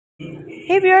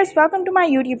Hey viewers, welcome to my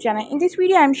YouTube channel. In this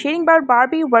video, I am sharing about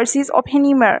Barbie versus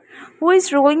Oppenheimer, who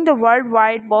is ruling the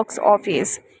worldwide box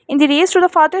office. In the race to the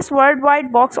fastest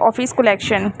worldwide box office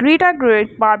collection, Greta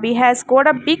Gerwig Barbie has got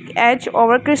a big edge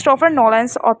over Christopher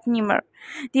Nolan's Oppenheimer.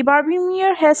 The Barbie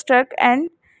has struck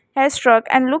and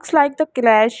looks like the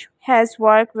clash has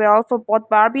worked well for both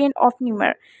Barbie and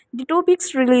Oppenheimer, the two big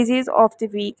releases of the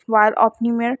week, while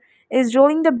Oppenheimer is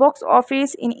rolling the box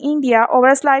office in India over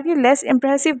a slightly less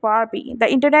impressive Barbie.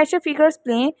 The international figures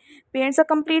play paints a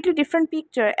completely different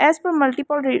picture. As per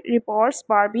multiple reports,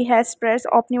 Barbie has spread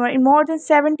Oppenheimer in more than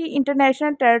 70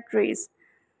 international territories.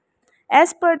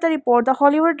 As per the report, The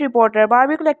Hollywood Reporter,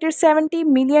 Barbie collected $70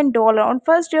 million on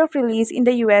first day of release in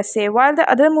the USA, while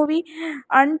the other movie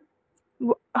earned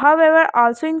however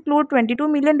also include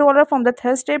 $22 million from the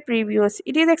Thursday previews.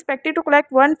 It is expected to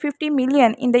collect $150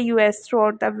 million in the US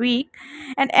throughout the week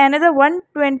and another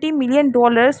 $120 million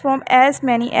from as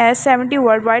many as 70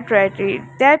 worldwide territories.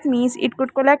 That means it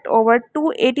could collect over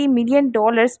 $280 million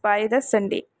by the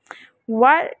Sunday.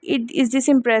 Why is this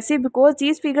impressive? Because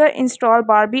these figures install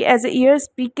Barbie as the year's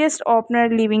biggest opener,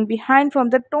 leaving behind from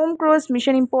the Tom Cruise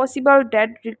Mission Impossible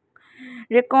Dead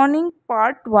Reckoning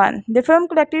Part 1. The film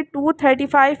collected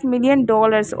 $235 million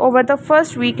over the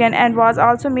first weekend and was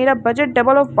also made a budget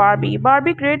double of Barbie.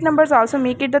 Barbie great numbers also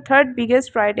make it the third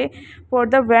biggest Friday for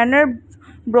the Warner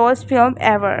Bros. Film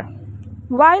ever.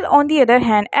 While on the other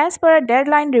hand, as per a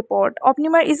Deadline report,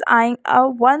 Oppenheimer is eyeing a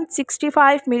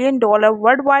 $165 million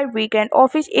worldwide weekend,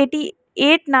 of which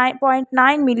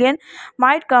 88.9 million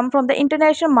might come from the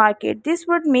international market. This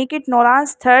would make it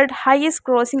Nolan's third highest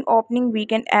grossing opening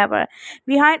weekend ever,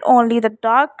 behind only The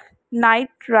Dark Knight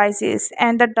Rises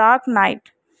and The Dark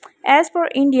Knight. As for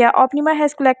India, Oppenheimer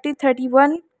has collected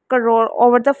 31 crore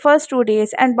over the first 2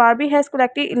 days and Barbie has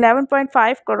collected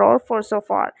 11.5 crore for so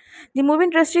far. The movie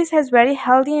industry has very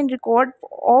healthy and record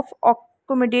of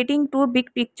accommodating two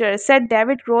big pictures, said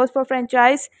David Rose for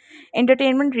Franchise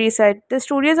Entertainment Research. The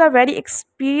studios are very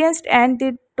experienced and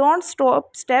they don't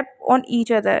step on each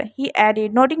other, he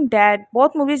added, noting that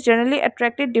both movies generally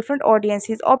attracted different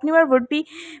audiences. Oppenheimer would be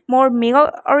more male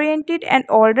oriented and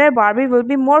older, Barbie will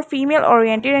be more female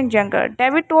oriented and younger.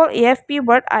 David told AFP,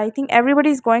 but I think everybody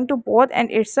is going to both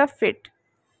and it's a fit.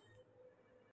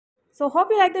 So hope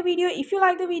you like the video. If you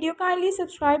like the video, kindly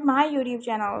subscribe my YouTube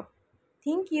channel.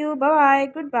 Thank you. Bye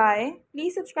bye. Goodbye.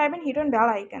 Please subscribe and hit on bell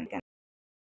icon.